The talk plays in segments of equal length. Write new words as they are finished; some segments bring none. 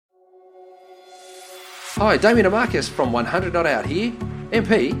Hi, Damien and Marcus from 100 Not Out here.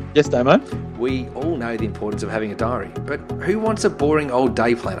 MP, Yes, Damo. we all know the importance of having a diary, but who wants a boring old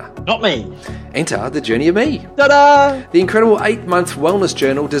day planner? Not me. Enter the Journey of Me, Ta-da! the incredible 8-month wellness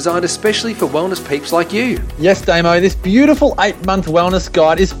journal designed especially for wellness peeps like you. Yes, Damo, this beautiful 8-month wellness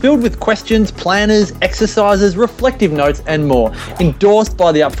guide is filled with questions, planners, exercises, reflective notes, and more. Endorsed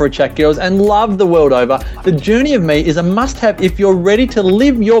by the Up for a Chat girls and loved the world over, the Journey of Me is a must-have if you're ready to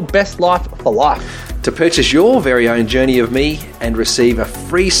live your best life for life. To purchase your very own Journey of Me and receive a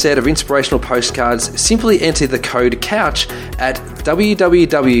free set of inspirational postcards, simply enter the code COUCH at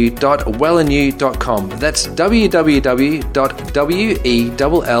www.wellinew.com. That's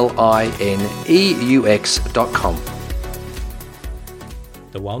www.wellineeux.com.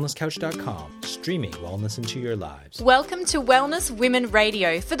 TheWellnessCouch.com, streaming wellness into your lives. Welcome to Wellness Women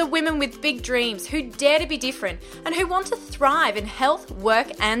Radio for the women with big dreams who dare to be different and who want to thrive in health,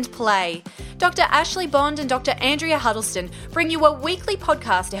 work and play. Dr. Ashley Bond and Dr. Andrea Huddleston bring you a weekly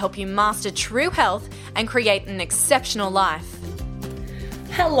podcast to help you master true health and create an exceptional life.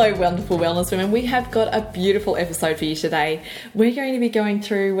 Hello, wonderful wellness women. We have got a beautiful episode for you today. We're going to be going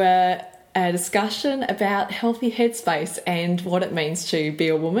through a discussion about healthy headspace and what it means to be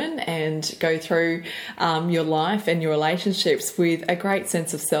a woman and go through your life and your relationships with a great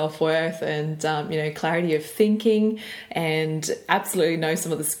sense of self-worth and clarity of thinking, and absolutely know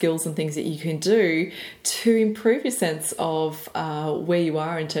some of the skills and things that you can do to improve your sense of where you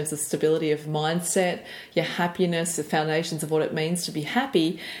are in terms of stability of mindset, your happiness, the foundations of what it means to be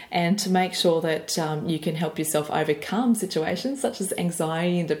happy, and to make sure that you can help yourself overcome situations such as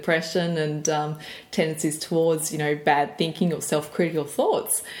anxiety and depression and tendencies towards, bad thinking or self-critical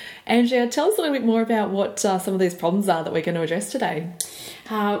thoughts. Andrea, tell us a little bit more about what some of these problems are that we're going to address today.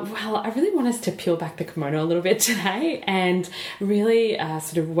 Well, I really want us to peel back the kimono a little bit today and really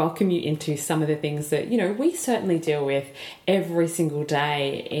sort of welcome you into some of the things that, we certainly deal with every single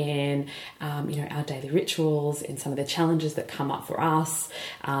day in, our daily rituals, in some of the challenges that come up for us,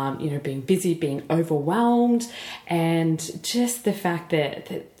 being busy, being overwhelmed, and just the fact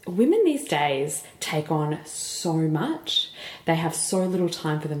that women these days take on so much. They have so little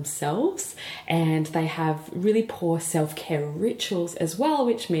time for themselves, and they have really poor self-care rituals as well,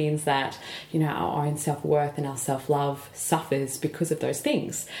 which means that, our own self-worth and our self-love suffers because of those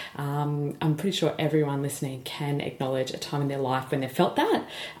things. I'm pretty sure everyone listening can acknowledge a time in their life when they felt that.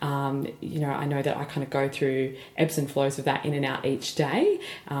 I know that I kind of go through ebbs and flows of that in and out each day,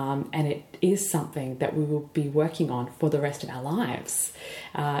 and it is something that we will be working on for the rest of our lives.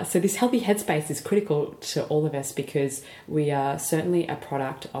 So this healthy headspace is critical to all of us because we are certainly a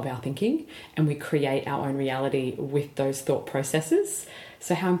product of our thinking and we create our own reality with those thought processes.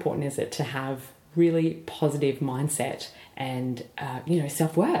 So how important is it to have really positive mindset and,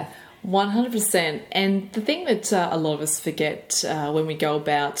 self-worth? 100%. And the thing that a lot of us forget when we go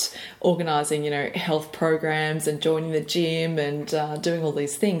about organising, health programs and joining the gym and doing all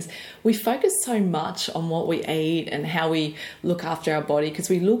these things, we focus so much on what we eat and how we look after our body because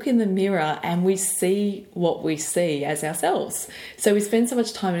we look in the mirror and we see what we see as ourselves. So we spend so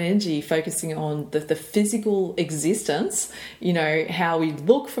much time and energy focusing on the physical existence, how we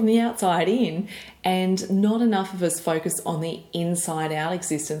look from the outside in, and not enough of us focus on the inside out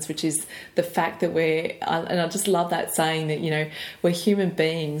existence, which is the fact that and I just love that saying that, we're human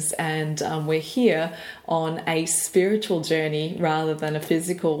beings and we're here on a spiritual journey rather than a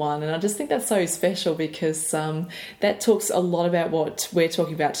physical one. And I just think that's so special because that talks a lot about what we're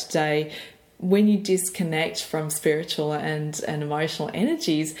talking about today. When you disconnect from spiritual and emotional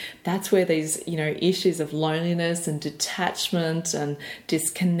energies, that's where these, issues of loneliness and detachment and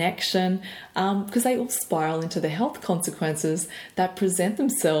disconnection, because they all spiral into the health consequences that present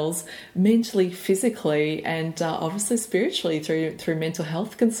themselves mentally, physically, and obviously spiritually through mental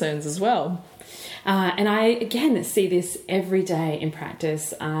health concerns as well. And I, again, see this every day in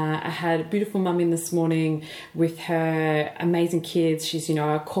practice. I had a beautiful mum in this morning with her amazing kids. She's,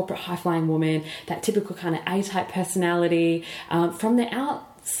 a corporate high-flying woman, that typical kind of A-type personality. From the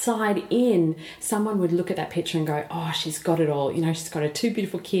outside in, someone would look at that picture and go, oh, she's got it all. She's got her 2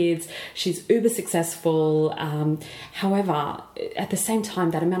 beautiful kids. She's uber successful. However, at the same time,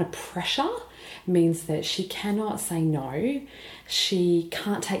 that amount of pressure means that she cannot say no. She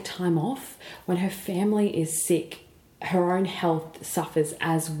can't take time off. When her family is sick, her own health suffers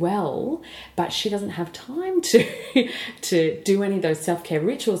as well, but she doesn't have time to do any of those self-care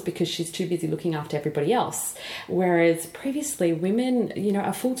rituals because she's too busy looking after everybody else. Whereas previously women,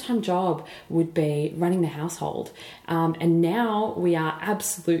 a full-time job would be running the household. And now we are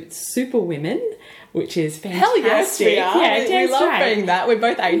absolute super women which is fantastic. Hell yes, we are. Yeah, we love being that. We're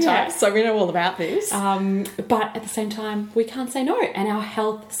both A-types, Yeah. so we know all about this. But at the same time, we can't say no. And our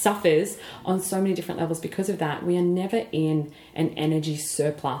health suffers on so many different levels because of that. We are never in an energy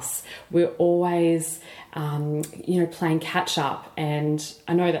surplus. We're always, playing catch up. And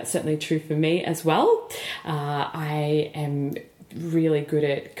I know that's certainly true for me as well. I am really good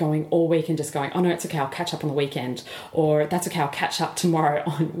at going all week and just going, oh no, it's okay, I'll catch up on the weekend, or that's okay, I'll catch up tomorrow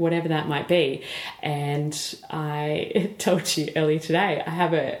on whatever that might be. And I told you earlier today, I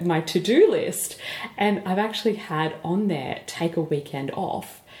have my to-do list, and I've actually had on there, take a weekend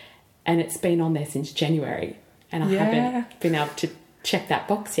off, and it's been on there since January, and I haven't been able to check that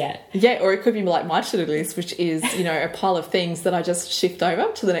box yet. Yeah, or it could be like my to-do list, which is, a pile of things that I just shift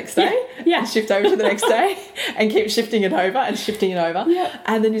over to the next day. Yeah. And shift over to the next day and keep shifting it over and shifting it over. Yeah.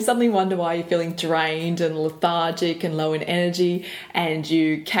 And then you suddenly wonder why you're feeling drained and lethargic and low in energy, and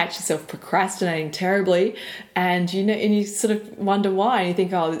you catch yourself procrastinating terribly, and you sort of wonder why, and you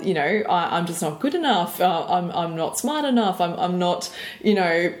think, I'm just not good enough. I'm not smart enough. I'm not,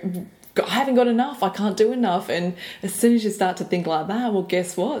 I haven't got enough, I can't do enough. And as soon as you start to think like that, well,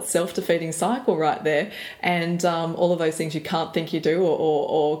 guess what? Self-defeating cycle right there. And all of those things you can't think you do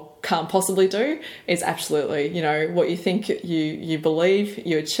or can't possibly do is absolutely, what you think you believe,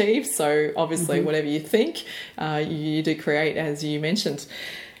 you achieve. So obviously whatever you think, you do create, as you mentioned.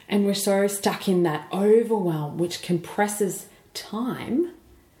 And we're so stuck in that overwhelm, which compresses time,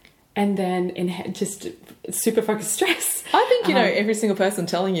 and then just super focused stress. I think, every single person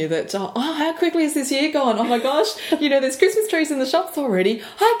telling you that, how quickly is this year gone? Oh my gosh, there's Christmas trees in the shops already.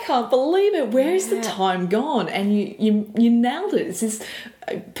 I can't believe it. Where is the time gone? And you nailed it. It's this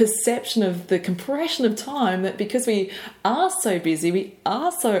perception of the compression of time, that because we are so busy, we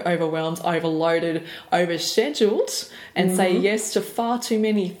are so overwhelmed, overloaded, overscheduled, and say yes to far too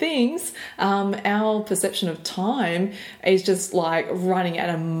many things, our perception of time is just like running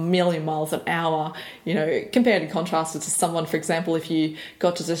at a million miles an hour, compared and contrasted to someone, for example, if you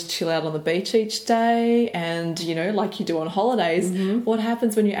got to just chill out on the beach each day and, like you do on holidays, what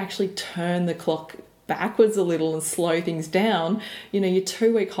happens when you actually turn the clock backwards a little and slow things down? Your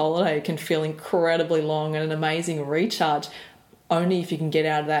 2-week holiday can feel incredibly long and an amazing recharge, only if you can get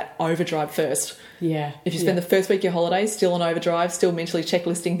out of that overdrive first. Yeah. If you spend the first week of your holiday still on overdrive, still mentally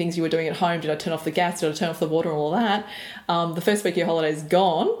checklisting things you were doing at home, did I turn off the gas, did I turn off the water, and all of that, the first week of your holiday is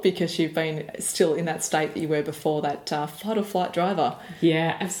gone because you've been still in that state that you were before that fight or flight driver.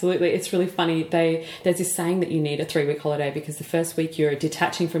 Yeah, absolutely. It's really funny. There's this saying that you need a 3-week holiday because the first week you're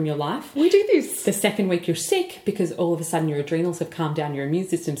detaching from your life. We do this. The second week you're sick because all of a sudden your adrenals have calmed down, your immune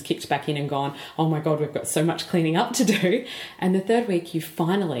system's kicked back in and gone, oh my God, we've got so much cleaning up to do. And the third week you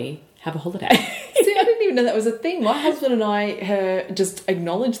finally have a holiday. See, I didn't even know that was a thing. My husband and I just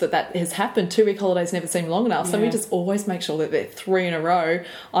acknowledge that has happened. 2-week holidays never seem long enough. So we just always make sure that they're 3 in a row.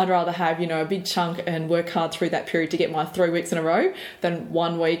 I'd rather have, a big chunk and work hard through that period to get my 3 weeks in a row than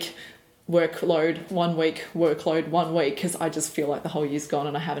 1 week workload, 1 week workload, 1 week, because I just feel like the whole year's gone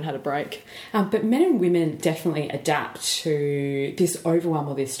and I haven't had a break. But men and women definitely adapt to this overwhelm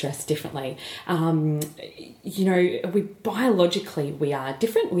or this stress differently. We biologically, we are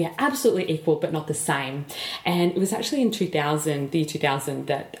different. We are absolutely equal, but not the same. And it was actually in the year 2000,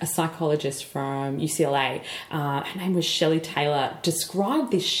 that a psychologist from UCLA, her name was Shelley Taylor,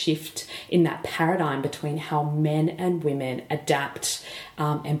 described this shift in that paradigm between how men and women adapt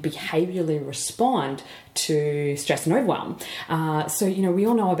and behaviourally respond to stress and overwhelm. We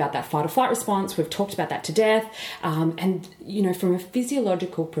all know about that fight or flight response. We've talked about that to death. From a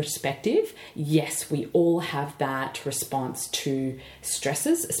physiological perspective, yes, we all have that response to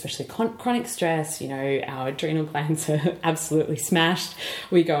stresses, especially chronic stress. Our adrenal glands are absolutely smashed.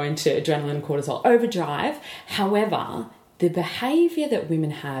 We go into adrenaline and cortisol overdrive. However, the behaviour that women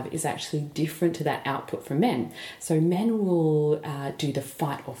have is actually different to that output from men. So men will do the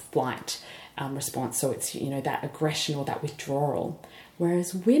fight or flight response. So it's, that aggression or that withdrawal.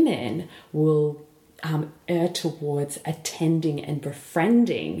 Whereas women will err towards attending and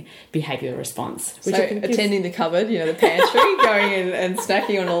befriending behavioural response. Which so attending the cupboard, the pantry, going in and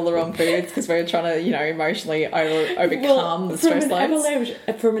snacking on all the wrong foods because we're trying to, emotionally overcome the stress loads.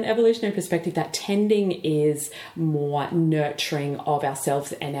 From an evolutionary perspective, that tending is more nurturing of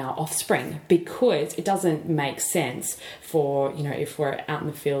ourselves and our offspring, because it doesn't make sense for, if we're out in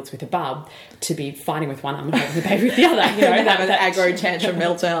the fields with a bub, to be fighting with one arm and holding the baby with the other. Have an aggro tantrum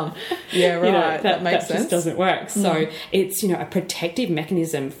meltdown. Yeah, right. That Makes that sense. just doesn't work. So it's, a protective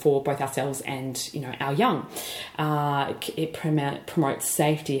mechanism for both ourselves and, our young. It promotes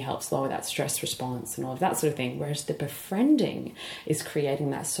safety, helps lower that stress response and all of that sort of thing. Whereas the befriending is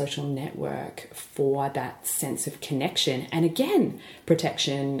creating that social network for that sense of connection. And again,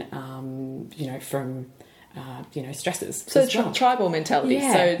 protection, from stresses. So as well. tribal mentality.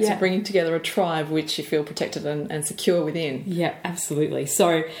 Yeah, so it's yeah. bringing together a tribe which you feel protected and secure within. Yeah, absolutely.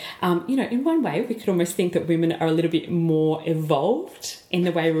 So, in one way, we could almost think that women are a little bit more evolved in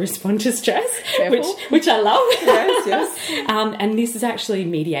the way we respond to stress, which I love. Yes. And this is actually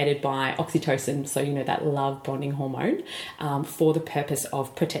mediated by oxytocin, so, that love bonding hormone, for the purpose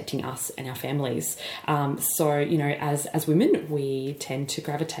of protecting us and our families. As women, we tend to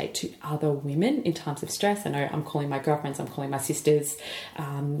gravitate to other women in times of stress. I know I'm calling my girlfriends, I'm calling my sisters,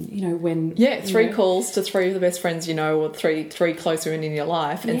 when... Yeah, three calls to three of the best friends or three close women in your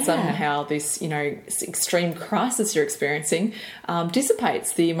life, and somehow this, extreme crisis you're experiencing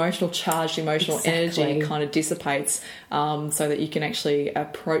dissipates. The emotional charge, the emotional energy kind of dissipates, so that you can actually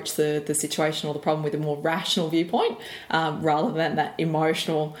approach the situation or the problem with a more rational viewpoint, rather than that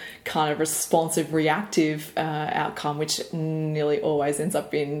emotional kind of responsive, reactive outcome, which nearly always ends up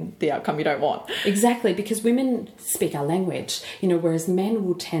being the outcome you don't want. Exactly, because women speak our language, whereas men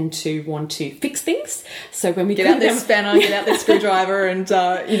will tend to want to fix things. So when we get out their spanner, get out their screwdriver, and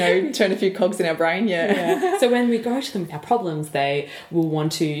turn a few cogs in our brain. Yeah. So when we go to them with our problems, they will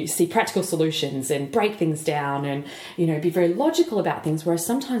want to see practical solutions and break things down, and be very logical about things. Whereas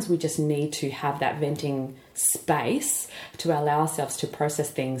sometimes we just need to have that venting space to allow ourselves to process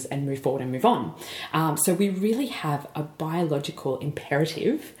things and move forward and move on. So we really have a biological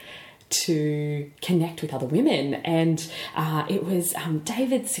imperative to connect with other women. And it was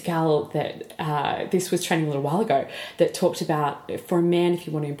David Segal that this was training a little while ago that talked about, for a man, if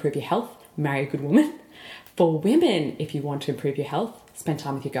you want to improve your health, marry a good woman. For women, if you want to improve your health, spend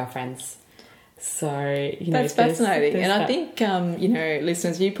time with your girlfriends. So, that's fascinating. And I think,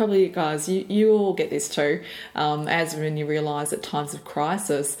 listeners, you probably, guys, you all get this too. As when you realise at times of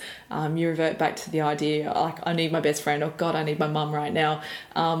crisis, you revert back to the idea, like, I need my best friend, or God, I need my mum right now.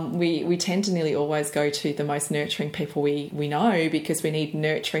 We tend to nearly always go to the most nurturing people we know, because we need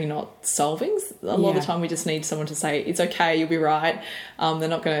nurturing, not solving. A lot of the time we just need someone to say, it's okay, you'll be right. They're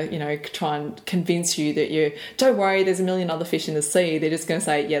not going to, try and convince you that don't worry, there's a million other fish in the sea. They're just going to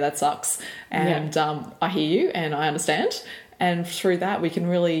say, yeah, that sucks. And I hear you and I understand. And through that, we can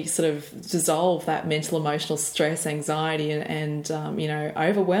really sort of dissolve that mental, emotional stress, anxiety, and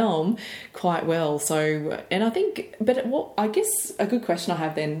overwhelm quite well. So, and I think, I guess a good question I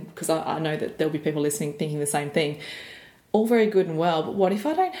have then, because I know that there'll be people listening thinking the same thing. All very good and well, but what if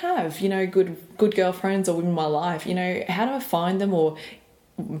I don't have, good girlfriends or women in my life? How do I find them? Or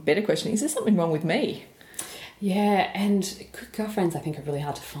better question, is there something wrong with me? Yeah, and good girlfriends, I think, are really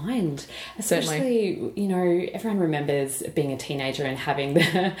hard to find. Especially, everyone remembers being a teenager and having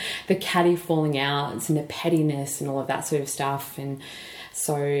the catty falling out and the pettiness and all of that sort of stuff. And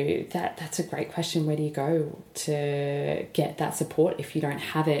so that's a great question. Where do you go to get that support if you don't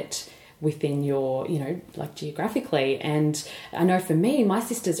have it within your, geographically? And I know for me, my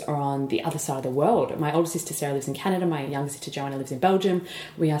sisters are on the other side of the world. My older sister Sarah lives in Canada. My younger sister Joanna lives in Belgium.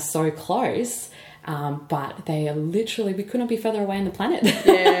 We are so close. But they are literally, we couldn't be further away on the planet.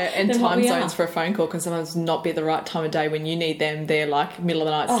 Yeah, and time zones for a phone call can sometimes not be the right time of day when you need them. They're like middle of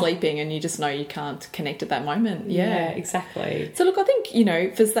the night sleeping, and you just know you can't connect at that moment. Yeah, exactly. So look, I think,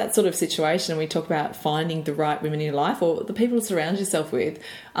 for that sort of situation, we talk about finding the right women in your life or the people to surround yourself with.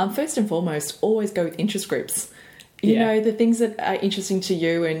 First and foremost, always go with interest groups. The things that are interesting to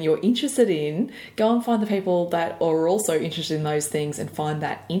you and you're interested in, go and find the people that are also interested in those things and find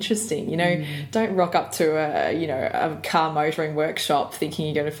that interesting. Don't rock up to a car motoring workshop thinking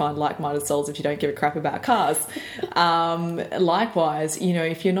you're going to find like-minded souls if you don't give a crap about cars. Likewise,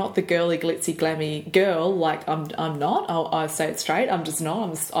 if you're not the girly, glitzy, glammy girl, like I'm not, I'll say it straight, I'm just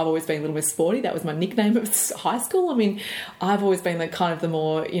not. I've always been a little bit sporty. That was my nickname at high school. I mean, I've always been the kind of the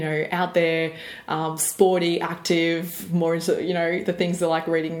more, out there, sporty, active, more into the things that like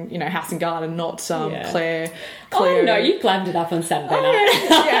reading House and Garden, not Claire. Oh no, you glammed it up on Saturday night.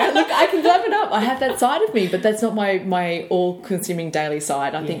 Yeah, look, I can glam it up. I have that side of me, but that's not my all-consuming daily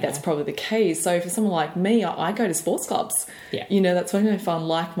side. I think that's probably the key. So for someone like me, I go to sports clubs. Yeah. That's when I find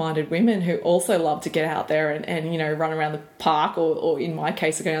like-minded women who also love to get out there and run around the park, or in my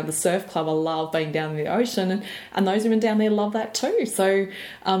case, I go down to the surf club. I love being down in the ocean, and those women down there love that too. So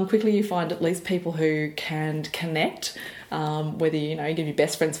quickly you find at least people who can connect whether, you know, you can be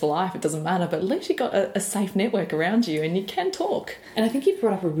best friends for life, it doesn't matter, but at least you've got a safe network around you and you can talk. And I think you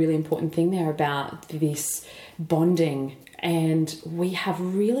brought up a really important thing there about this bonding, and we have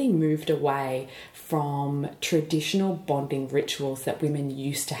really moved away from traditional bonding rituals that women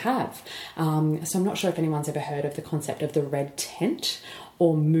used to have. So I'm not sure if anyone's ever heard of the concept of the red tent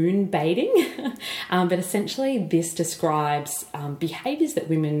or moon baiting, but essentially this describes behaviours that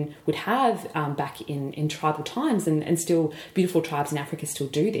women would have back in tribal times, and still beautiful tribes in Africa still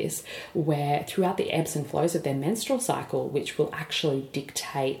do this, where throughout the ebbs and flows of their menstrual cycle, which will actually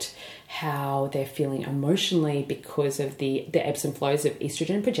dictate how they're feeling emotionally because of the ebbs and flows of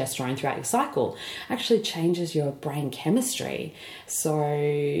estrogen and progesterone throughout your cycle, actually changes your brain chemistry. So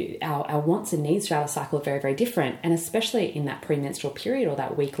our wants and needs throughout a cycle are very, very different. And especially in that premenstrual period or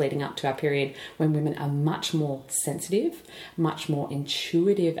that week leading up to our period, when women are much more sensitive, much more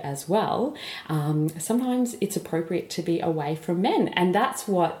intuitive as well, sometimes it's appropriate to be away from men. And that's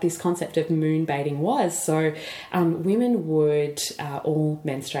what this concept of moon baiting was. So women would all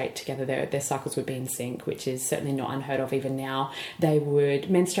menstruate together. Their cycles would be in sync, which is certainly not unheard of even now. They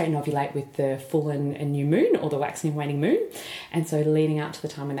would menstruate and ovulate with the full and new moon, or the waxing and waning moon. And so leading up to the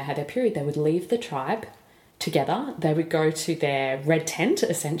time when they had their period, they would leave the tribe together. They would go to their red tent,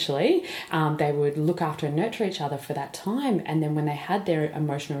 essentially. They would look after and nurture each other for that time. And then when they had their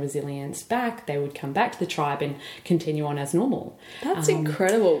emotional resilience back, they would come back to the tribe and continue on as normal. That's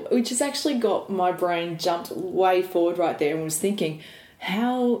incredible, which has actually got my brain jumped way forward right there, and was thinking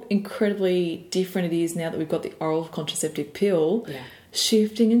how incredibly different it is now that we've got the oral contraceptive pill,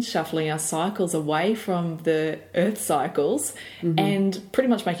 shifting and shuffling our cycles away from the earth cycles, and pretty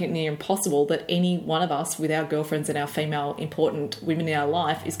much making it near impossible that any one of us with our girlfriends and our female important women in our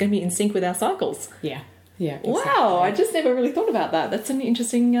life is going to be in sync with our cycles. Yeah, exactly. Wow, I just never really thought about that. That's an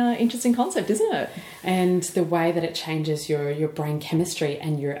interesting concept, isn't it? And the way that it changes your brain chemistry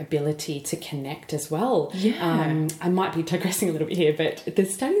and your ability to connect as well. Yeah. I might be digressing a little bit here, but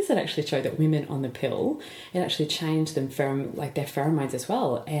there's studies that actually show that women on the pill, it actually changed them from their pheromones as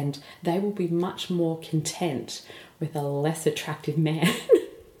well, and they will be much more content with a less attractive man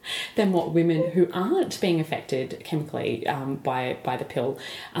than what women who aren't being affected chemically by the pill.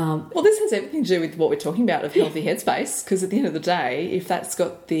 Well, this has everything to do with what we're talking about of healthy headspace, because at the end of the day, if that's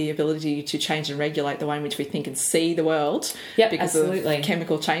got the ability to change and regulate the way in which we think and see the world because of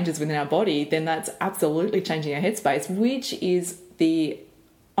chemical changes within our body, then that's absolutely changing our headspace, which is the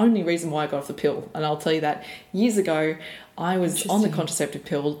only reason why I got off the pill. And I'll tell you that years ago, I was on the contraceptive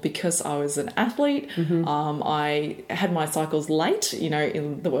pill because I was an athlete. I had my cycles late,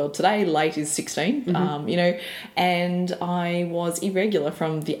 in the world today, late is 16, and I was irregular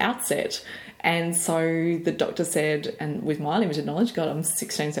from the outset. And so the doctor said, and with my limited knowledge, God, I'm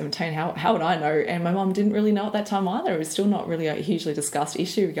 16, 17, how would I know? And my mum didn't really know at that time either. It was still not really a hugely discussed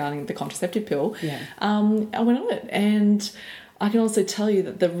issue regarding the contraceptive pill. I went on it, and I can also tell you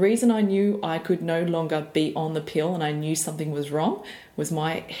that the reason I knew I could no longer be on the pill and I knew something was wrong was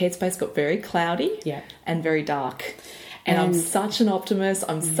my headspace got very cloudy and very dark. And I'm such an optimist.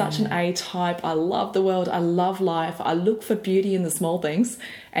 I'm such an A-type. I love the world. I love life. I look for beauty in the small things.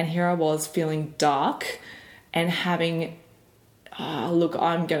 And here I was feeling dark and having, I'm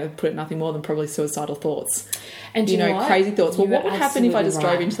going to put it nothing more than probably suicidal thoughts. And crazy thoughts. Well, what would happen if I just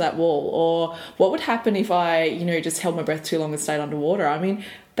drove into that wall? Or what would happen if I, just held my breath too long and stayed underwater? I mean,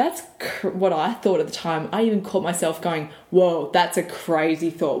 that's what I thought at the time. I even caught myself going, whoa, that's a crazy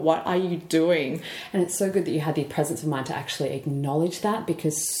thought. What are you doing? And it's so good that you had the presence of mind to actually acknowledge that,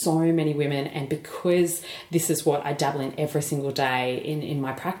 because so many women, and because this is what I dabble in every single day in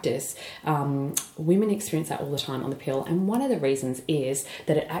my practice, women experience that all the time on the pill. And one of the reasons is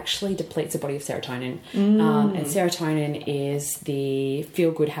that it actually depletes the body of serotonin. And serotonin is the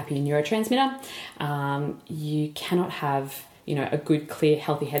feel-good, happy neurotransmitter. You cannot have a good, clear,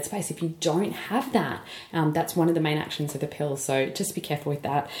 healthy headspace if you don't have that. That's one of the main actions of the pill. So just be careful with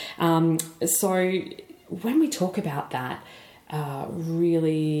that. So when we talk about that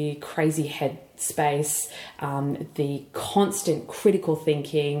really crazy headspace, the constant critical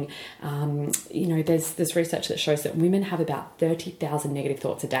thinking, there's research that shows that women have about 30,000 negative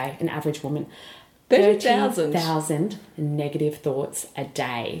thoughts a day, an average woman. 30,000 negative thoughts a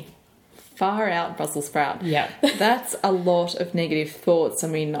day. Far out, Brussels sprout. Yeah. That's a lot of negative thoughts. I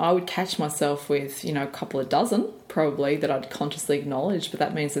mean, I would catch myself with, a couple of dozen probably that I'd consciously acknowledge, but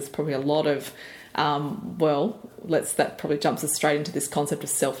that means there's probably a lot of, that probably jumps us straight into this concept of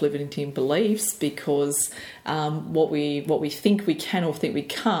self-limiting beliefs, because what we think we can or think we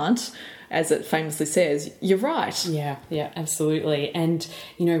can't, as it famously says, you're right. Yeah, absolutely. And,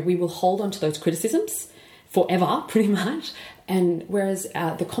 we will hold on to those criticisms forever, pretty much. And whereas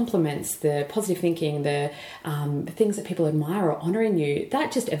the compliments, the positive thinking, the things that people admire or honour in you,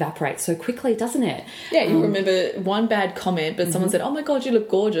 that just evaporates so quickly, doesn't it? Yeah, you remember one bad comment, but someone said, "Oh my God, you look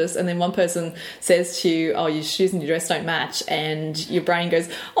gorgeous," and then one person says to you, "Oh, your shoes and your dress don't match," and your brain goes,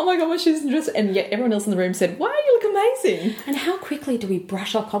 "Oh my God, my shoes and dress," and yet everyone else in the room said, "Wow, you look amazing." And how quickly do we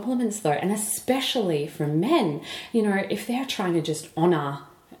brush off compliments though? And especially from men, you know, if they're trying to just honour,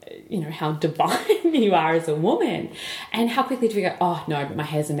 you know, how divine you are as a woman, and how quickly do we go, "Oh no, but my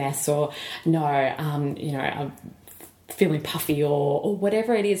hair's a mess," or "No, you know, I'm feeling puffy," or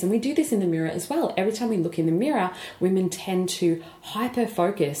whatever it is. And we do this in the mirror as well. Every time we look in the mirror, women tend to hyper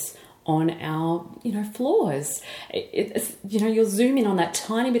focus on our, you know, flaws. It's, you know, you'll zoom in on that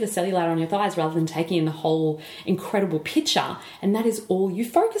tiny bit of cellulite on your thighs rather than taking in the whole incredible picture, and that is all you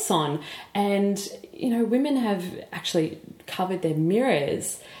focus on. And, you know, women have actually covered their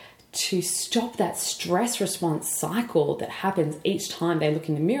mirrors to stop that stress response cycle that happens each time they look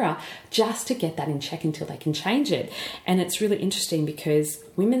in the mirror, just to get that in check until they can change it. And it's really interesting because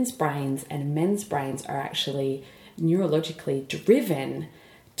women's brains and men's brains are actually neurologically driven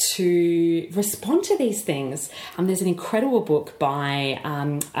to respond to these things. There's an incredible book by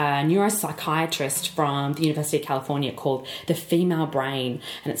a neuropsychiatrist from the University of California called The Female Brain,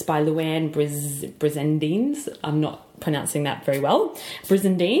 and it's by Luann Brizendine. I'm not pronouncing that very well,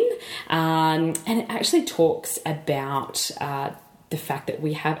 Brizendine, and it actually talks about the fact that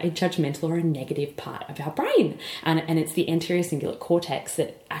we have a judgmental or a negative part of our brain, and it's the anterior cingulate cortex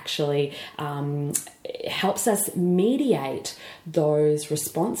that actually helps us mediate those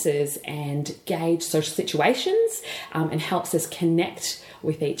responses and gauge social situations, and helps us connect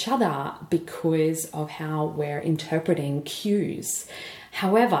with each other because of how we're interpreting cues.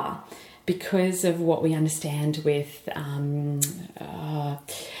 However, because of what we understand with, you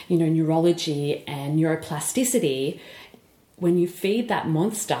know, neurology and neuroplasticity, when you feed that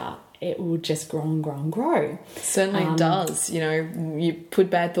monster, it will just grow and grow and grow. Certainly does. You know, you put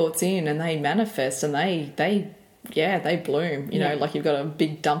bad thoughts in and they manifest and they bloom. You know, like you've got a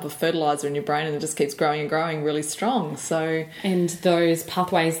big dump of fertilizer in your brain and it just keeps growing and growing really strong. So, and those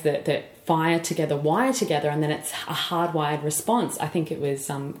pathways that fire together, wire together, and then it's a hardwired response. I think it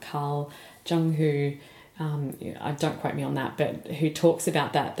was Carl Jung who, don't quote me on that, but who talks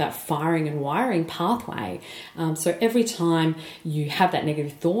about that firing and wiring pathway. So every time you have that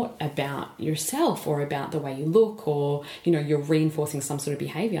negative thought about yourself or about the way you look, or, you know, you're reinforcing some sort of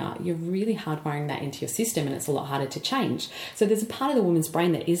behavior, you're really hardwiring that into your system, and it's a lot harder to change. So there's a part of the woman's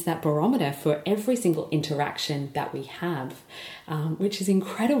brain that is that barometer for every single interaction that we have, which is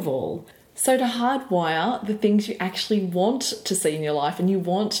incredible. So to hardwire the things you actually want to see in your life, and you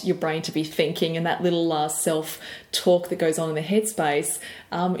want your brain to be thinking, and that little self-talk that goes on in the headspace,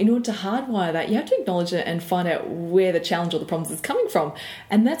 in order to hardwire that, you have to acknowledge it and find out where the challenge or the problems is coming from.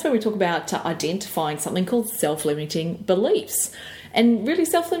 And that's where we talk about identifying something called self-limiting beliefs. And really,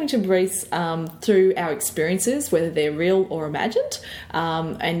 self-limiting beliefs through our experiences, whether they're real or imagined,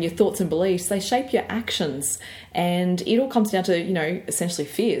 and your thoughts and beliefs, they shape your actions. And it all comes down to, you know, essentially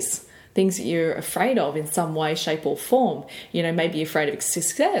fears. Things that you're afraid of in some way, shape or form. You know, maybe you're afraid of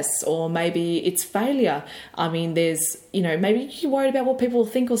success, or maybe it's failure. I mean, there's, you know, maybe you're worried about what people will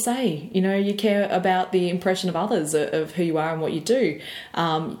think or say. You know, you care about the impression of others of who you are and what you do.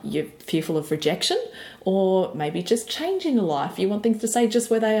 You're fearful of rejection, or maybe just changing your life. You want things to stay just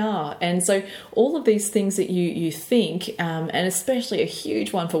where they are. And so all of these things that you think, and especially a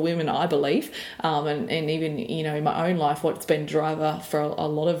huge one for women, I believe, and even, you know, in my own life, what's been a driver for a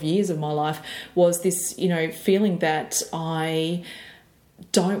lot of years of my life was this, you know, feeling that I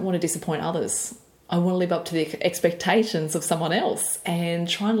don't want to disappoint others. I want to live up to the expectations of someone else, and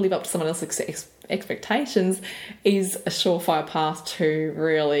trying to live up to someone else's expectations is a surefire path to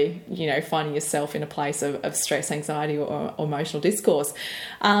really, you know, finding yourself in a place of stress, anxiety, or emotional discourse.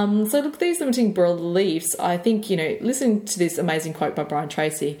 So look, these limiting beliefs, I think, you know, listen to this amazing quote by Brian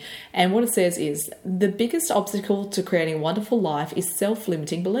Tracy, and what it says is, the biggest obstacle to creating a wonderful life is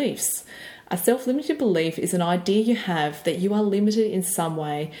self-limiting beliefs. A self-limited belief is an idea you have that you are limited in some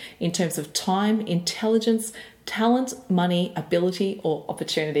way in terms of time, intelligence, talent, money, ability, or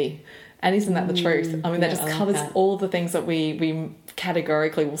opportunity. And isn't that the truth? I mean, that just covers all the things that we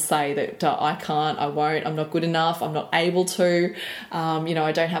categorically will say that I can't, I won't, I'm not good enough, I'm not able to, you know,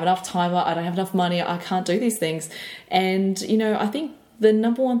 I don't have enough time, I don't have enough money, I can't do these things. And, you know, I think the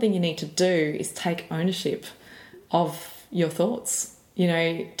number one thing you need to do is take ownership of your thoughts. You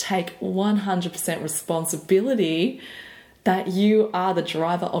know, take 100% responsibility that you are the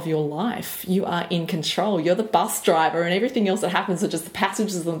driver of your life. You are in control. You're the bus driver, and everything else that happens are just the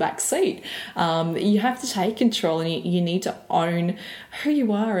passengers in the back seat. You have to take control, and you need to own who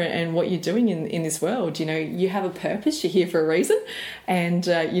you are and what you're doing in this world. You know, you have a purpose. You're here for a reason, and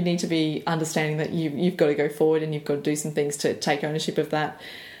you need to be understanding that you've got to go forward and you've got to do some things to take ownership of that.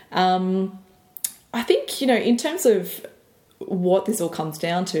 I think, you know, in terms of what this all comes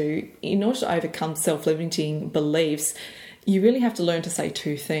down to, in order to overcome self-limiting beliefs, you really have to learn to say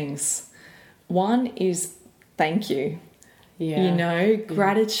two things. One is thank you. Yeah. You know,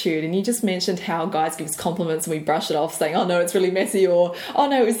 gratitude. And you just mentioned how guys give us compliments and we brush it off saying, oh no, it's really messy, or oh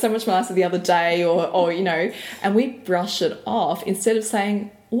no, it was so much nicer the other day, or you know, and we brush it off instead of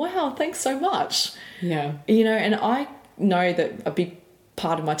saying, wow, thanks so much. Yeah. You know, and I know that a big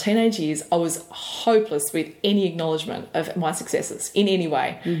part of my teenage years, I was hopeless with any acknowledgement of my successes in any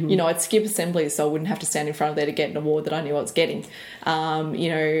way. You know, I'd skip assemblies so I wouldn't have to stand in front of there to get an award that I knew I was getting. You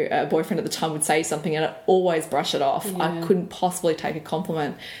know, a boyfriend at the time would say something and I'd always brush it off. Yeah. I couldn't possibly take a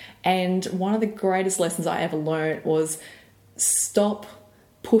compliment. And one of the greatest lessons I ever learned was stop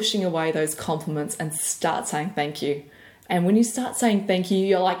pushing away those compliments and start saying thank you. And when you start saying thank you,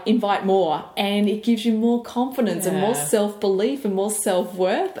 you're like, invite more, and it gives you more confidence and more self-belief and more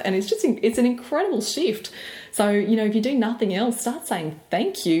self-worth. And it's an incredible shift. So, you know, if you do nothing else, start saying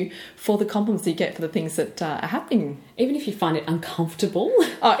thank you for the compliments you get for the things that are happening. Even if you find it uncomfortable.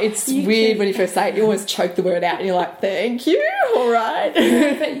 Oh, it's weird when you first say it. You almost choke the word out and you're like, thank you, all right.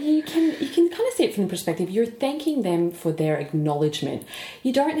 But you can kind of see it from the perspective, you're thanking them for their acknowledgement.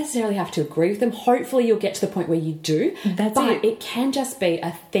 You don't necessarily have to agree with them. Hopefully you'll get to the point where you do. But it can just be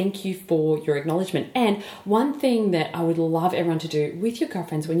a thank you for your acknowledgement. And one thing that I would love everyone to do with your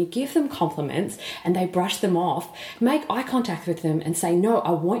girlfriends, when you give them compliments and they brush them off, make eye contact with them and say, no,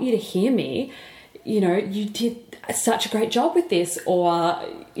 I want you to hear me. You know, you did such a great job with this, or,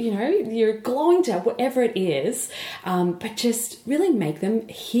 you know, you're glowing to whatever it is, but just really make them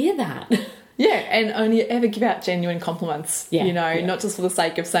hear that. Yeah, and only ever give out genuine compliments, you know, not just for the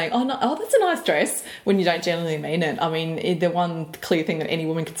sake of saying, oh, no, oh, that's a nice dress, when you don't genuinely mean it. I mean, the one clear thing that any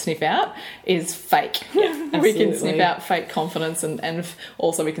woman can sniff out is fake. Yeah, we can sniff out fake confidence, and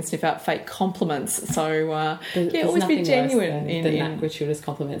also we can sniff out fake compliments. So, always be genuine than that gratuitous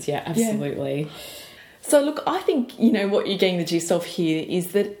compliments. Yeah, absolutely. Yeah. So, look, I think, you know, what you're getting the gist of here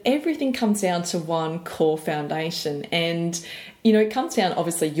is that everything comes down to one core foundation. And, you know, it comes down,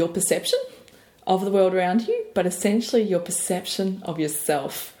 obviously, your perception of the world around you, but essentially your perception of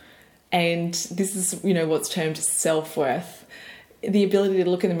yourself. And this is, you know, what's termed self-worth. The ability to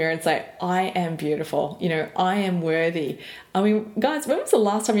look in the mirror and say, I am beautiful. You know, I am worthy. I mean, guys, when was the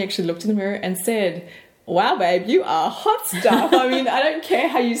last time you actually looked in the mirror and said, wow, babe, you are hot stuff. I mean, I don't care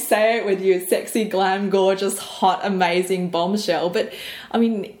how you say it, whether you're sexy, glam, gorgeous, hot, amazing, bombshell. But, I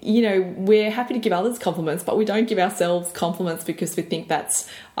mean, you know, we're happy to give others compliments, but we don't give ourselves compliments because we think that's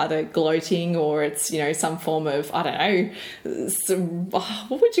either gloating or it's, you know, some form of, I don't know,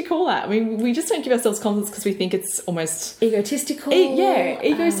 what would you call that? I mean, we just don't give ourselves compliments because we think it's almost egotistical.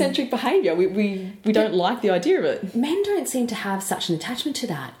 Egocentric behaviour. We don't like the idea of it. Men don't seem to have such an attachment to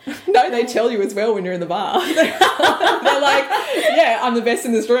that. No, they tell you as well when you're in the bar. They're like, yeah, I'm the best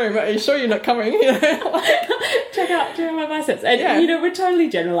in this room. Are you sure you're not coming? You know, check out my biceps. And, you know, we're totally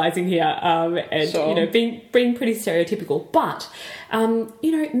generalising here, and, you know, being pretty stereotypical. But,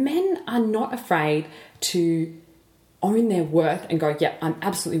 you know, men are not afraid to own their worth and go, yeah, I'm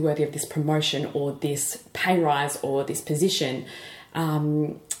absolutely worthy of this promotion or this pay rise or this position.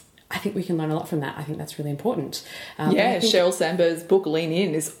 I think we can learn a lot from that. I think that's really important. Sheryl Sandberg's book, Lean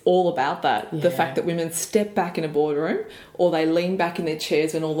In, is all about that. Yeah. The fact that women step back in a boardroom or they lean back in their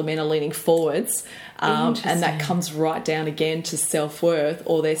chairs when all the men are leaning forwards. And that comes right down again to self-worth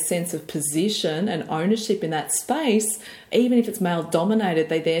or their sense of position and ownership in that space. Even if it's male-dominated,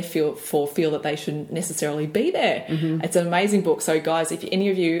 they therefore feel that they shouldn't necessarily be there. Mm-hmm. It's an amazing book. So, guys, if any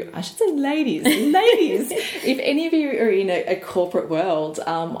of you, I should say ladies, if any of you are in a corporate world,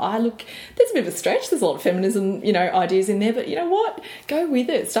 there's a bit of a stretch. There's a lot of feminism, you know, ideas in there. But you know what? Go with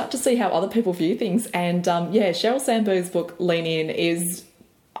it. Start to see how other people view things. And, Sheryl Sandberg's book, Lean In,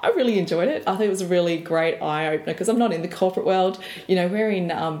 I really enjoyed it. I think it was a really great eye-opener because I'm not in the corporate world. You know, we're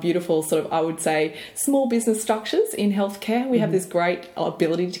in beautiful sort of, I would say, small business structures in healthcare. We have this great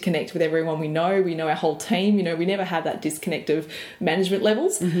ability to connect with everyone we know. We know our whole team. You know, we never have that disconnect of management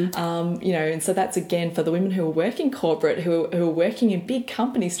levels. Mm-hmm. You know, and so that's, again, for the women who are working corporate, who are working in big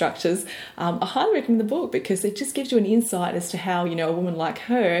company structures, I highly recommend the book because it just gives you an insight as to how, you know, a woman like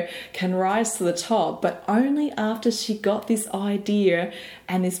her can rise to the top, but only after she got this idea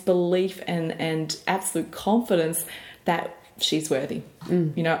and this belief and absolute confidence that she's worthy.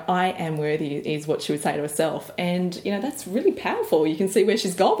 You know, I am worthy is what she would say to herself. And, you know, that's really powerful. You can see where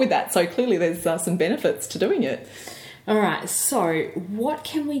she's gone with that. So clearly there's some benefits to doing it. All right, so what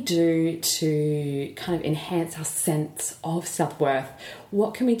can we do to kind of enhance our sense of self-worth?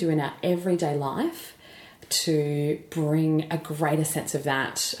 What can we do in our everyday life to bring a greater sense of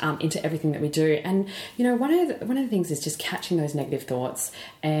that into everything that we do? And, you know, one of the things is just catching those negative thoughts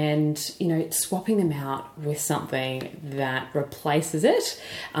and, you know, swapping them out with something that replaces it,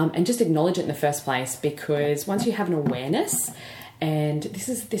 and just acknowledge it in the first place, because once you have an awareness, and this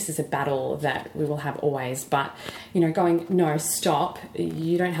is a battle that we will have always, but, you know, going, no, stop,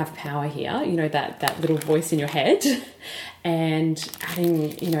 you don't have power here, you know, that little voice in your head, and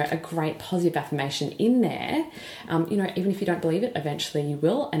adding, you know, a great positive affirmation in there, you know, even if you don't believe it, eventually you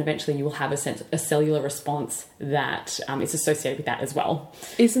will, and eventually you will have a cellular response that is associated with that as well.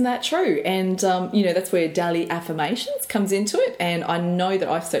 Isn't that true? And, you know, that's where daily affirmations comes into it. And I know that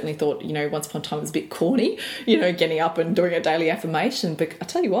I've certainly thought, you know, once upon a time it was a bit corny, you know, getting up and doing a daily affirmation. But I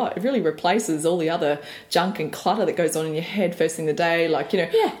tell you what, it really replaces all the other junk and clutter that goes on in your head first thing in the day. Like, you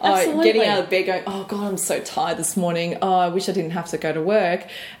know, getting out of bed going, oh God, I'm so tired this morning. Oh, I wish I didn't have to go to work.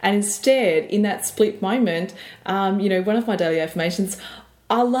 And instead, in that split moment, you know, one of my daily affirmations,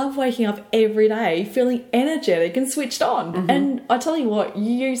 I love waking up every day feeling energetic and switched on. And I tell you what,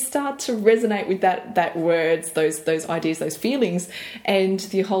 you start to resonate with that words, those ideas, those feelings, and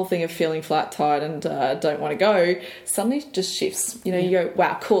the whole thing of feeling flat, tired, and don't want to go suddenly just shifts. You know, you go,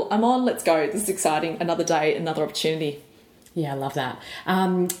 wow, cool, I'm on, let's go. This is exciting. Another day, another opportunity. Yeah, I love that.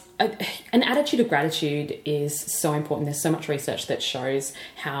 An attitude of gratitude is so important. There's so much research that shows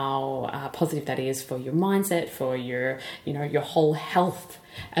how positive that is for your mindset, for your, you know, your whole health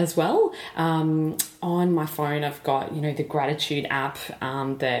as well. On my phone, I've got, you know, the gratitude app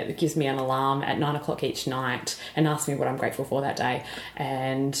that gives me an alarm at 9 o'clock each night and asks me what I'm grateful for that day.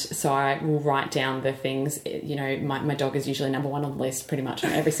 And so I will write down the things, you know, my dog is usually number one on the list pretty much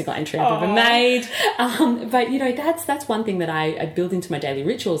on every single entry I've ever made. But, you know, that's one thing that I build into my daily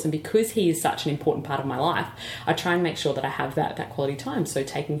rituals. And because he is such an important part of my life, I try and make sure that I have that quality time. So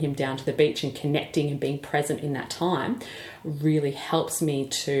taking him down to the beach and connecting and being present in that time really helps me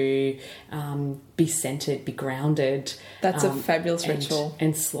to be centered, be grounded. That's a fabulous ritual.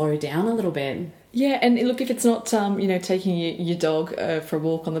 And slow down a little bit. Yeah, and look, if it's not, you know, taking your dog for a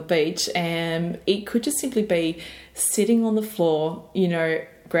walk on the beach, it could just simply be sitting on the floor, you know,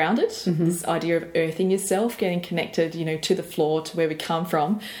 grounded. This idea of earthing yourself, getting connected, you know, to the floor, to where we come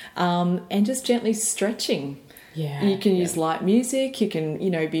from, and just gently stretching. Yeah, you can use light music. You can, you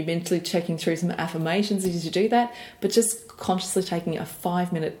know, be mentally checking through some affirmations as you do that, but just consciously taking a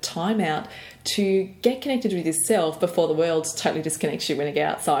 5-minute time out to get connected with yourself before the world totally disconnects you when you get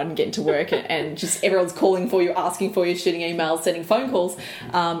outside and get into work and just everyone's calling for you, asking for you, shooting emails, sending phone calls.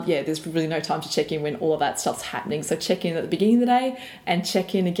 Yeah, there's really no time to check in when all of that stuff's happening. So check in at the beginning of the day and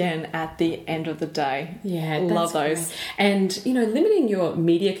check in again at the end of the day. Yeah, love those. Great. And, you know, limiting your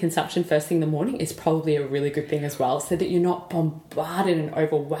media consumption first thing in the morning is probably a really good thing as well, so that you're not bombarded and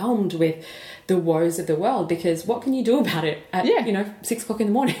overwhelmed with the woes of the world, because what can you do about it at, you know, 6 o'clock in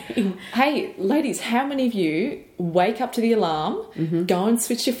the morning? Hey, ladies, how many of you wake up to the alarm, go and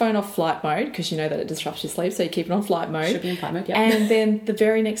switch your phone off flight mode, because you know that it disrupts your sleep, so you keep it on flight mode. Should be in flight mode, yeah. And then the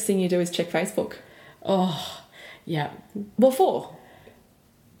very next thing you do is check Facebook. Oh, yeah. What for?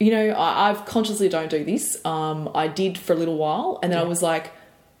 You know, I've consciously don't do this. I did for a little while, and then I was like,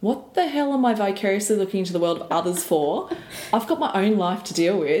 what the hell am I vicariously looking into the world of others for? I've got my own life to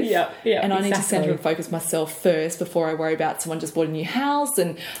deal with. And I need to center and focus myself first before I worry about someone just bought a new house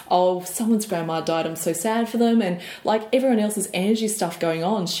and, oh, someone's grandma died, I'm so sad for them. And like everyone else's energy stuff going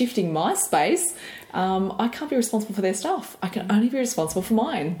on, shifting my space, I can't be responsible for their stuff. I can only be responsible for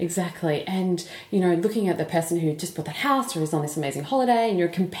mine. Exactly. And, you know, looking at the person who just bought that house or is on this amazing holiday, and you're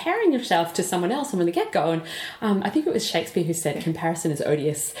comparing yourself to someone else from the get-go. And I think it was Shakespeare who said comparison is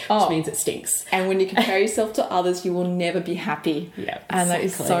odious, which means it stinks. And when you compare yourself to others, you will never be happy. Yeah, and that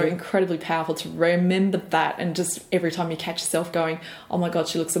is so incredibly powerful to remember that. And just every time you catch yourself going, oh my God,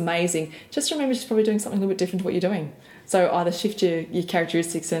 she looks amazing, just remember she's probably doing something a little bit different to what you're doing. So either shift your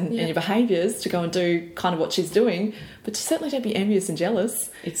characteristics and your behaviours to go and do kind of what she's doing, but certainly don't be envious and jealous.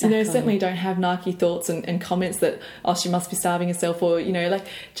 Exactly. You know, certainly don't have narky thoughts and comments that, oh, she must be starving herself, or, you know, like,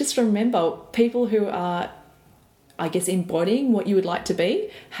 just remember people who are, I guess, embodying what you would like to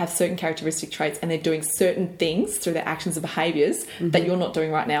be have certain characteristic traits, and they're doing certain things through their actions and behaviours that you're not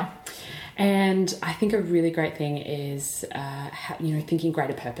doing right now. And I think a really great thing is, you know, thinking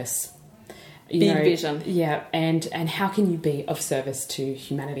greater purpose. Big vision. Yeah, and how can you be of service to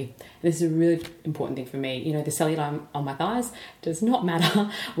humanity? This is a really important thing for me. You know, the cellulite on my thighs does not matter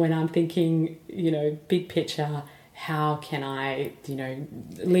when I'm thinking, you know, big picture. How can I, you know,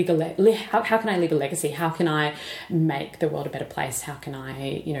 how can I leave a legacy? How can I make the world a better place? How can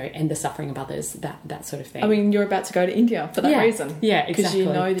I, you know, end the suffering of others? That sort of thing. I mean, you're about to go to India for that reason. Yeah, exactly. Because you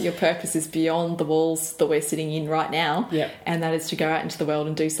know that your purpose is beyond the walls that we're sitting in right now. Yeah. And that is to go out into the world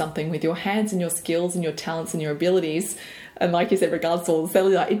and do something with your hands and your skills and your talents and your abilities. And like you said, regardless of all the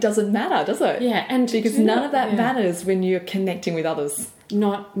cellulite, it doesn't matter, does it? Yeah, and because none of that matters when you're connecting with others.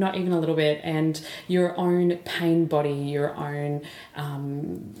 Not even a little bit. And your own pain body, your own,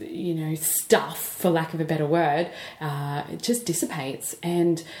 you know, stuff, for lack of a better word, it just dissipates.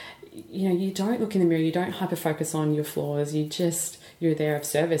 And, you know, you don't look in the mirror, you don't hyper-focus on your flaws, you're there of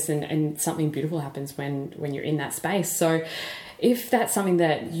service, and something beautiful happens when you're in that space. So if that's something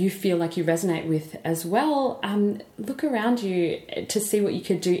that you feel like you resonate with as well, look around you to see what you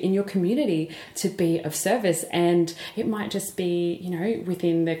could do in your community to be of service. And it might just be, you know,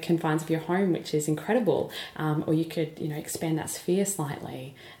 within the confines of your home, which is incredible. Or you could, you know, expand that sphere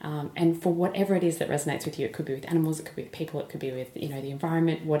slightly. And for whatever it is that resonates with you, it could be with animals, it could be with people, it could be with, you know, the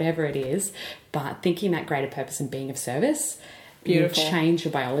environment, whatever it is. But thinking that greater purpose and being of service, Beautiful. You'll change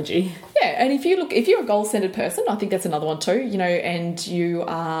your biology. Yeah, and if you're a goal-centered person, I think that's another one too, you know, and you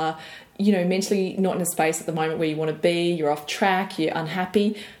are, you know, mentally not in a space at the moment where you want to be, you're off track, you're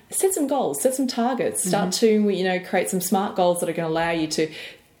unhappy, set some goals, set some targets, start to, you know, create some SMART goals that are going to allow you to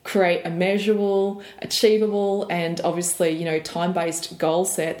create a measurable, achievable, and obviously, you know, time-based goal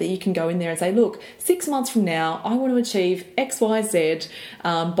set that you can go in there and say, look, 6 months from now, I want to achieve X, Y, Z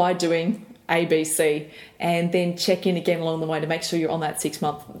by doing A, B, C, and then check in again along the way to make sure you're on that 6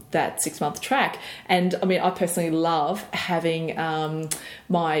 month track. And I mean, I personally love having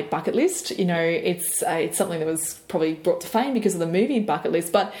my bucket list. You know, it's something that was probably brought to fame because of the movie Bucket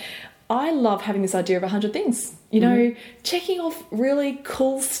List, but I love having this idea of 100 things, you know, checking off really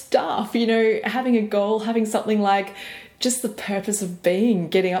cool stuff, you know, having a goal, having something like just the purpose of being,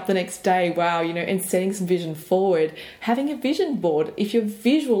 getting up the next day, wow, you know, and setting some vision forward, having a vision board. If you're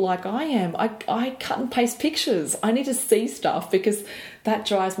visual like I am, I cut and paste pictures. I need to see stuff because that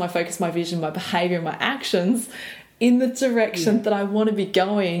drives my focus, my vision, my behavior, my actions in the direction that I want to be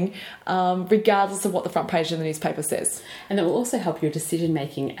going, regardless of what the front page of the newspaper says. And it will also help your decision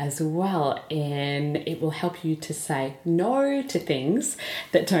making as well, and it will help you to say no to things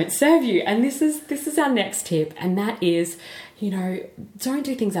that don't serve you. And this is our next tip, and that is, you know, don't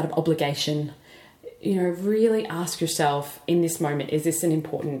do things out of obligation. You know, really ask yourself in this moment, is this an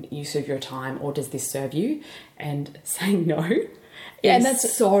important use of your time, or does this serve you? And saying no. Yeah, and and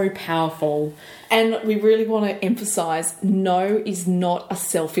that's so powerful. And we really want to emphasize, no is not a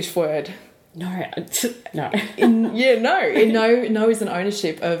selfish word. No. No is an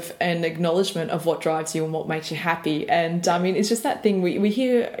ownership of an acknowledgement of what drives you and what makes you happy. And I mean, it's just that thing we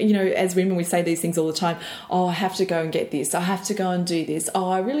hear, you know, as women, we say these things all the time. Oh, I have to go and get this. I have to go and do this. Oh,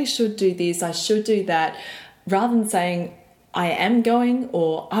 I really should do this. I should do that. Rather than saying, I am going,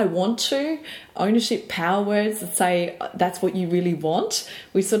 or I want to, ownership power words that say that's what you really want.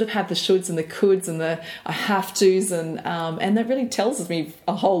 We sort of have the shoulds and the coulds and the I have tos, and that really tells me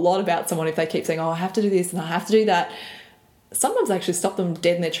a whole lot about someone if they keep saying, oh, I have to do this and I have to do that. Sometimes I actually stop them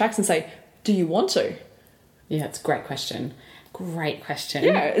dead in their tracks and say, do you want to? Yeah, it's a great question. Great question.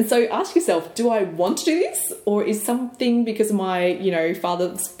 Yeah, and so ask yourself, do I want to do this? Or is something because of my, you know,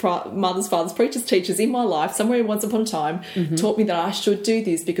 mother's father's preachers, teachers in my life, somewhere once upon a time, taught me that I should do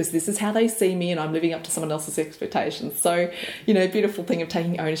this because this is how they see me and I'm living up to someone else's expectations. So, you know, beautiful thing of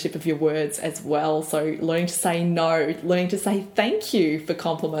taking ownership of your words as well. So learning to say no, learning to say thank you for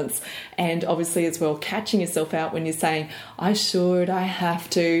compliments, and obviously as well, catching yourself out when you're saying, I should, I have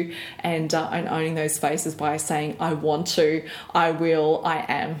to, and owning those spaces by saying, I want to, I will, I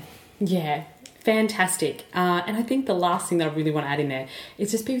am. Yeah, fantastic. And I think the last thing that I really want to add in there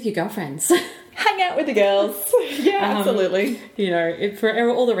is just be with your girlfriends. Hang out with the girls. Yeah, absolutely. You know, for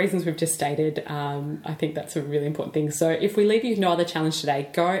all the reasons we've just stated, I think that's a really important thing. So if we leave you with no other challenge today,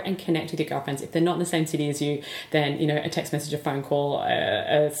 go and connect with your girlfriends. If they're not in the same city as you, then, you know, a text message, a phone call,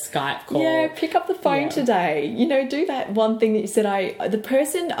 a Skype call. Yeah, pick up the phone today. You know, do that one thing that you said, I'm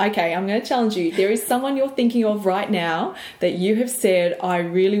going to challenge you. There is someone you're thinking of right now that you have said, I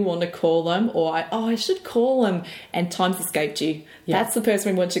really want to call them, or I should call them, and time's escaped you. Yeah. That's the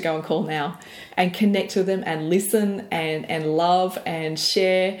person we want to go and call now, and connect with them and listen and love and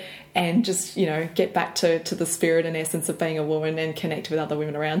share, and just, you know, get back to the spirit and essence of being a woman and connect with other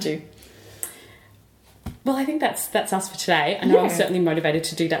women around you. Well, I think that's us for today. I know I'm certainly motivated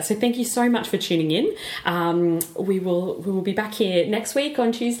to do that. So thank you so much for tuning in. We will be back here next week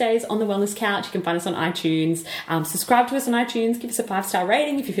on Tuesdays on the Wellness Couch. You can find us on iTunes. Subscribe to us on iTunes. Give us a 5-star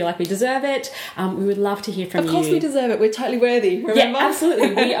rating if you feel like we deserve it. We would love to hear from you. Of course we deserve it. We're totally worthy. Remember? Yeah,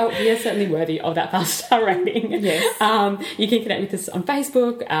 absolutely. We are certainly worthy of that 5-star rating. Yes. You can connect with us on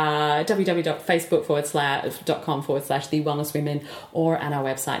Facebook, www.facebook.com/The Wellness Women, or at our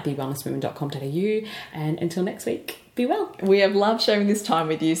website, thewellnesswomen.com.au. And until next week, be well. We have loved sharing this time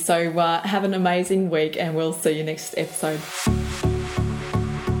with you. So have an amazing week, and we'll see you next episode.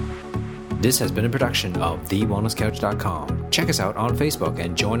 This has been a production of TheWellnessCouch.com. Check us out on Facebook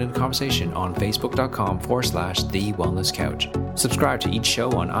and join in the conversation on Facebook.com/The Wellness Couch. Subscribe to each show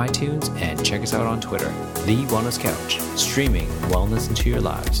on iTunes and check us out on Twitter. The Wellness Couch, streaming wellness into your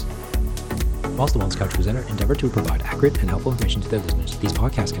lives. Whilst the Wellness Couch presenter endeavor to provide accurate and helpful information to their listeners, these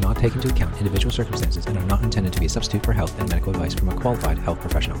podcasts cannot take into account individual circumstances and are not intended to be a substitute for health and medical advice from a qualified health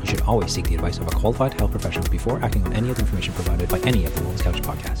professional. You should always seek the advice of a qualified health professional before acting on any of the information provided by any of the Wellness Couch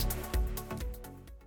podcasts.